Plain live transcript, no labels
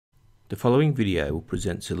The following video will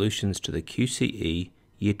present solutions to the QCE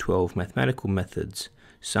Year 12 Mathematical Methods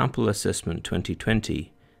Sample Assessment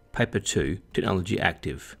 2020, Paper 2, Technology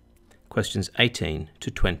Active, questions 18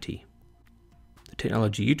 to 20. The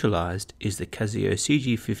technology utilised is the Casio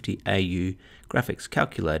CG50AU graphics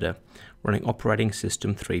calculator running operating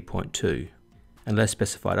system 3.2. Unless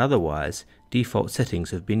specified otherwise, default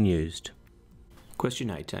settings have been used. Question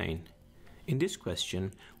 18. In this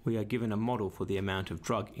question, we are given a model for the amount of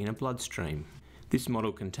drug in a bloodstream. This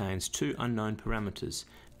model contains two unknown parameters,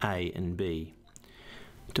 A and B.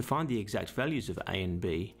 To find the exact values of A and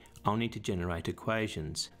B, I'll need to generate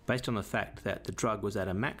equations based on the fact that the drug was at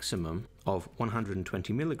a maximum of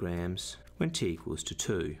 120 milligrams when t equals to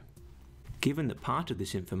 2. Given that part of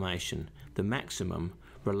this information, the maximum,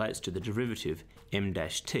 relates to the derivative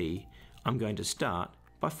m-t, I'm going to start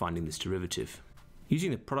by finding this derivative.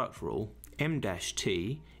 Using the product rule,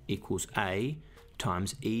 m-t equals a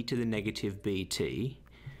times e to the negative bt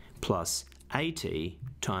plus at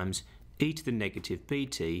times e to the negative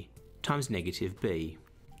bt times negative b.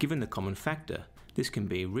 Given the common factor, this can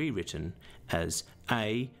be rewritten as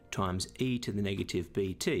a times e to the negative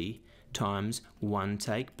bt times 1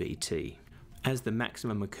 take bt. As the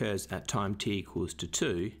maximum occurs at time t equals to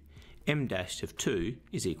 2, m' of 2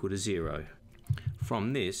 is equal to 0.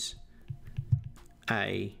 From this,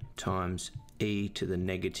 a times e to the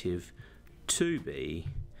negative 2b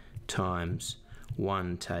times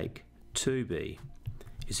 1 take 2b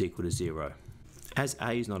is equal to 0. As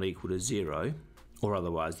a is not equal to 0, or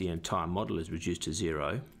otherwise the entire model is reduced to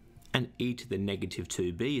 0, and e to the negative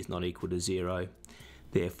 2b is not equal to 0,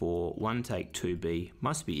 therefore 1 take 2b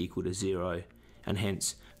must be equal to 0, and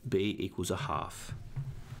hence b equals a half.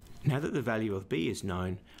 Now that the value of b is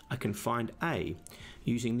known, I can find a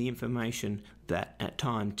using the information that at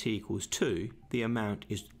time t equals 2, the amount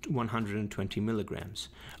is 120 milligrams,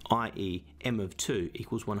 i.e. m of 2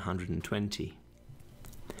 equals 120.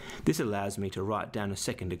 This allows me to write down a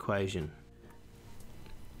second equation.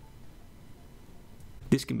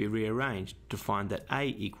 This can be rearranged to find that a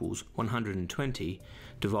equals 120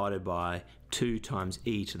 divided by 2 times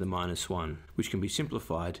e to the minus 1, which can be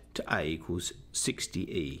simplified to a equals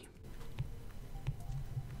 60e.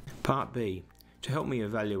 Part B. To help me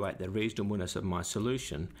evaluate the reasonableness of my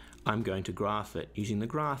solution, I'm going to graph it using the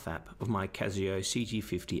graph app of my Casio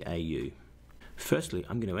CG50AU. Firstly,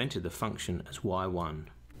 I'm going to enter the function as y1.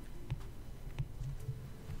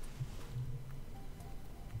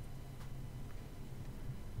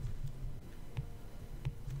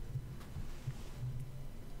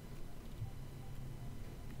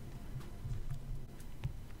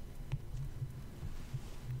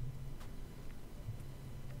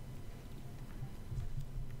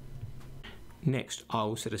 Next, I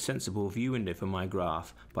will set a sensible view window for my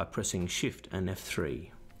graph by pressing Shift and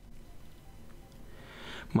F3.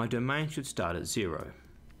 My domain should start at 0,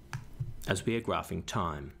 as we are graphing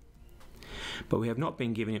time. But we have not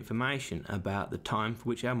been given information about the time for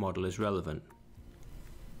which our model is relevant.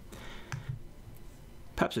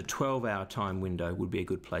 Perhaps a 12-hour time window would be a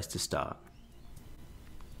good place to start.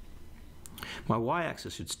 My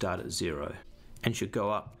y-axis should start at 0 and should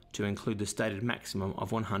go up to include the stated maximum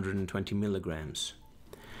of 120 milligrams.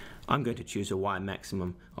 I'm going to choose a y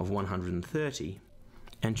maximum of 130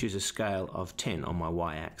 and choose a scale of 10 on my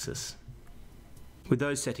y-axis. With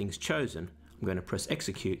those settings chosen, I'm going to press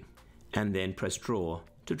execute and then press draw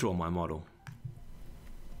to draw my model.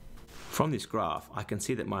 From this graph, I can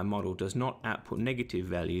see that my model does not output negative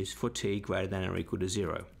values for t greater than or equal to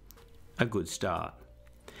 0. A good start.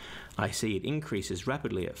 I see it increases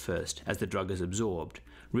rapidly at first as the drug is absorbed,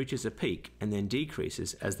 reaches a peak and then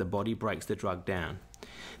decreases as the body breaks the drug down.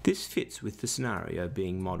 This fits with the scenario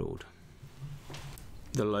being modelled.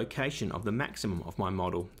 The location of the maximum of my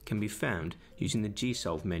model can be found using the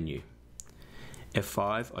GSolve menu.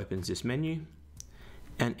 F5 opens this menu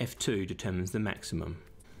and F2 determines the maximum.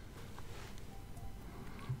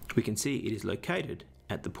 We can see it is located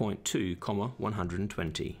at the point 2,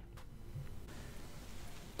 120.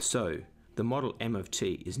 So, the model m of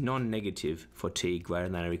t is non-negative for t greater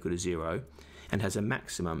than or equal to 0 and has a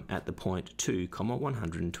maximum at the point 2,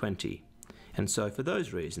 120, and so for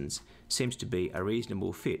those reasons seems to be a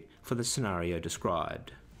reasonable fit for the scenario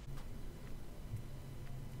described.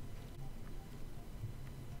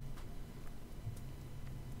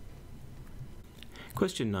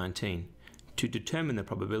 Question 19. To determine the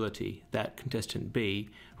probability that contestant B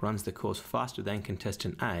runs the course faster than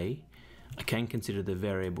contestant A, I can consider the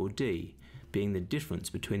variable d being the difference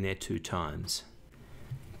between their two times.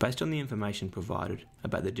 Based on the information provided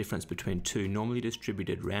about the difference between two normally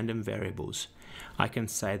distributed random variables, I can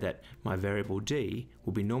say that my variable d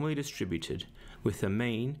will be normally distributed with a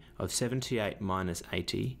mean of 78 minus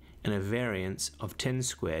 80 and a variance of 10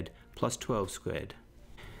 squared plus 12 squared.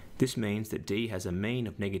 This means that d has a mean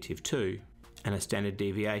of -2 and a standard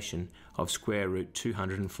deviation of square root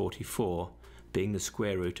 244, being the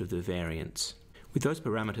square root of the variance. With those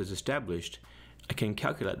parameters established, I can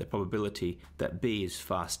calculate the probability that b is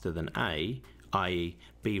faster than a, i.e.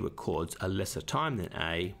 b records a lesser time than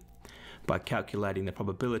a, by calculating the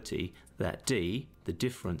probability that d, the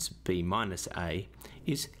difference b minus a,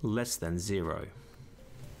 is less than 0.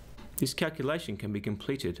 This calculation can be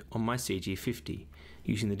completed on my CG50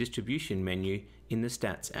 using the distribution menu in the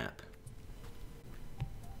Stats app.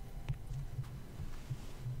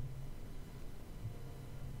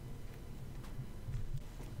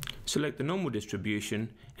 Select the normal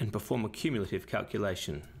distribution and perform a cumulative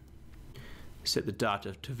calculation. Set the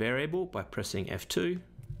data to variable by pressing F2.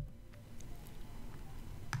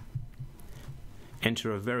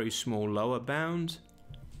 Enter a very small lower bound,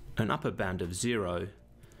 an upper bound of 0,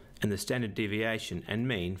 and the standard deviation and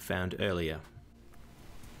mean found earlier.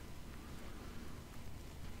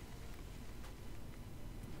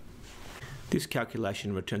 This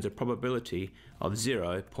calculation returns a probability of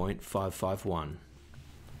 0.551.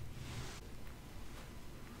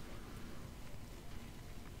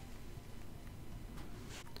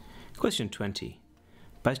 Question 20.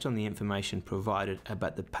 Based on the information provided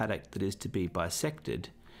about the paddock that is to be bisected,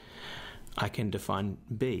 I can define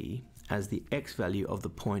B as the x value of the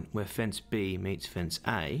point where fence B meets fence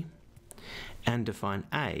A, and define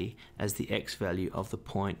A as the x value of the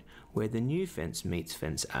point where the new fence meets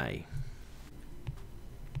fence A.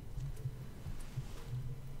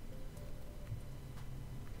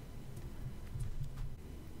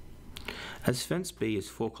 As fence B is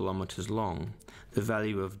 4 kilometers long, the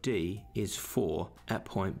value of D is 4 at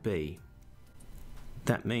point B.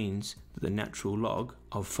 That means that the natural log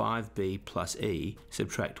of 5b plus e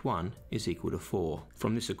subtract 1 is equal to 4.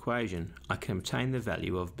 From this equation, I can obtain the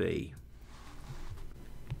value of B.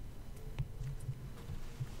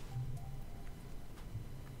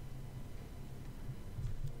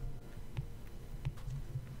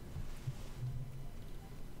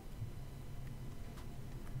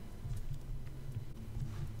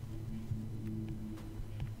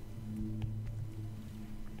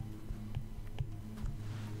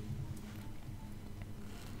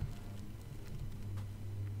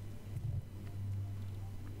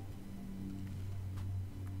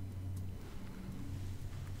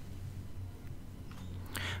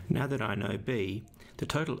 Now that I know B, the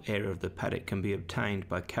total area of the paddock can be obtained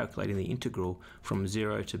by calculating the integral from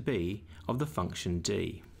 0 to b of the function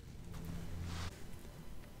d.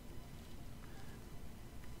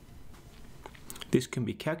 This can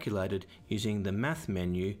be calculated using the Math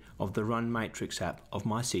menu of the Run Matrix app of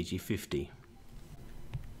my CG50.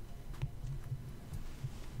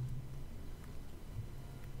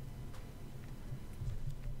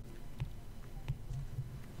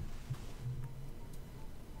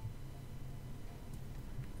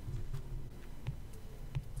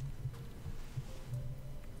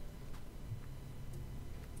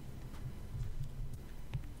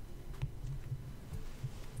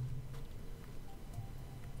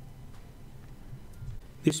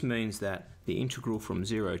 This means that the integral from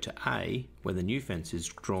 0 to a, where the new fence is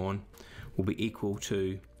drawn, will be equal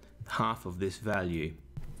to half of this value.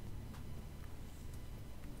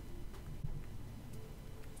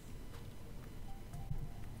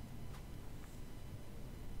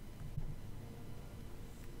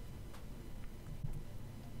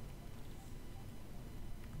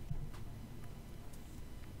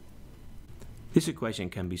 This equation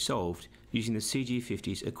can be solved using the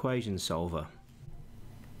CG50's equation solver.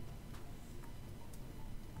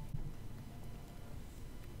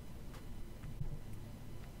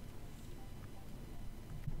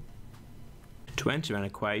 To enter an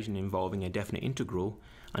equation involving a definite integral,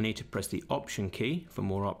 I need to press the Option key for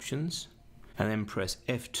more options, and then press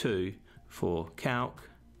F2 for Calc,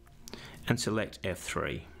 and select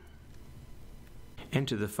F3.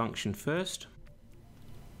 Enter the function first,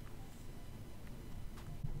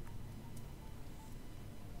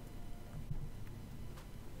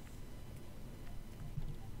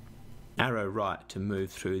 arrow right to move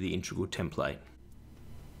through the integral template.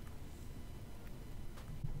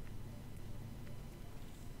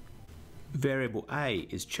 Variable a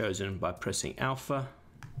is chosen by pressing alpha,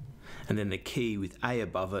 and then the key with a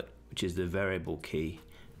above it, which is the variable key.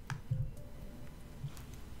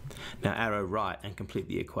 Now arrow right and complete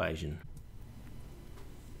the equation.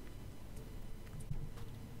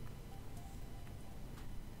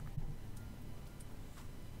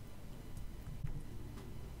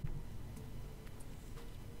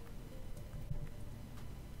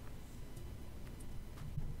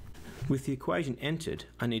 With the equation entered,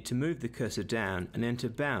 I need to move the cursor down and enter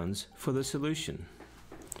bounds for the solution.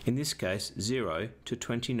 In this case, 0 to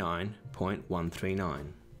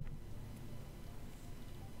 29.139.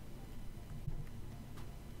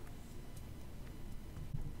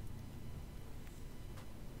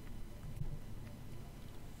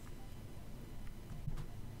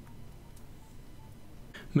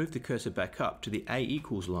 Move the cursor back up to the a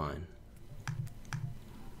equals line.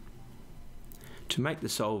 To make the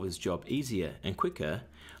solver's job easier and quicker,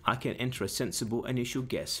 I can enter a sensible initial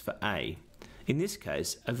guess for a. In this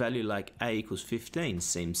case, a value like a equals 15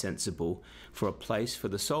 seems sensible for a place for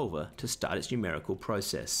the solver to start its numerical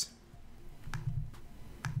process.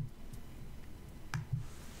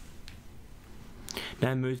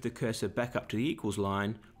 Now move the cursor back up to the equals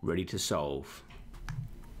line, ready to solve.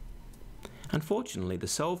 Unfortunately, the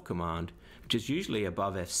solve command, which is usually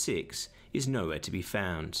above F6, is nowhere to be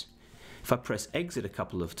found. If I press exit a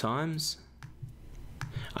couple of times,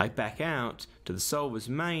 I back out to the solver's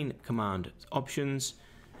main command options,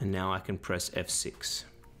 and now I can press F6.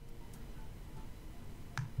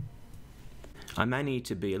 I may need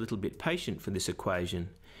to be a little bit patient for this equation.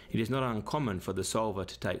 It is not uncommon for the solver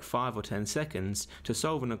to take 5 or 10 seconds to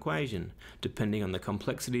solve an equation, depending on the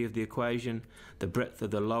complexity of the equation, the breadth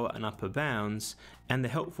of the lower and upper bounds, and the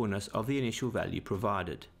helpfulness of the initial value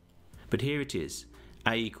provided. But here it is,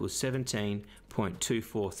 a equals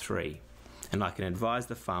 17.243, and I can advise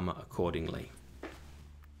the farmer accordingly.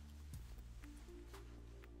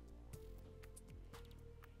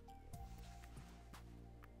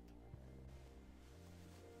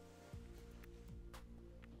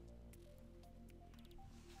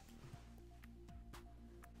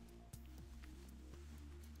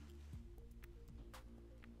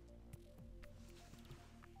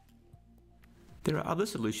 There are other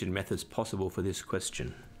solution methods possible for this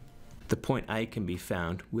question. The point A can be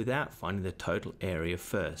found without finding the total area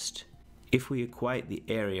first. If we equate the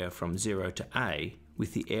area from 0 to A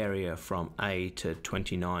with the area from A to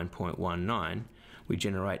 29.19, we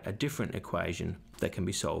generate a different equation that can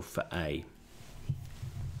be solved for A.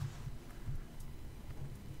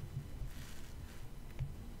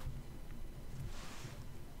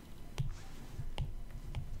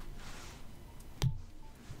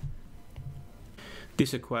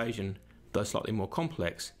 This equation, though slightly more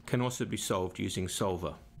complex, can also be solved using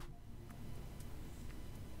Solver.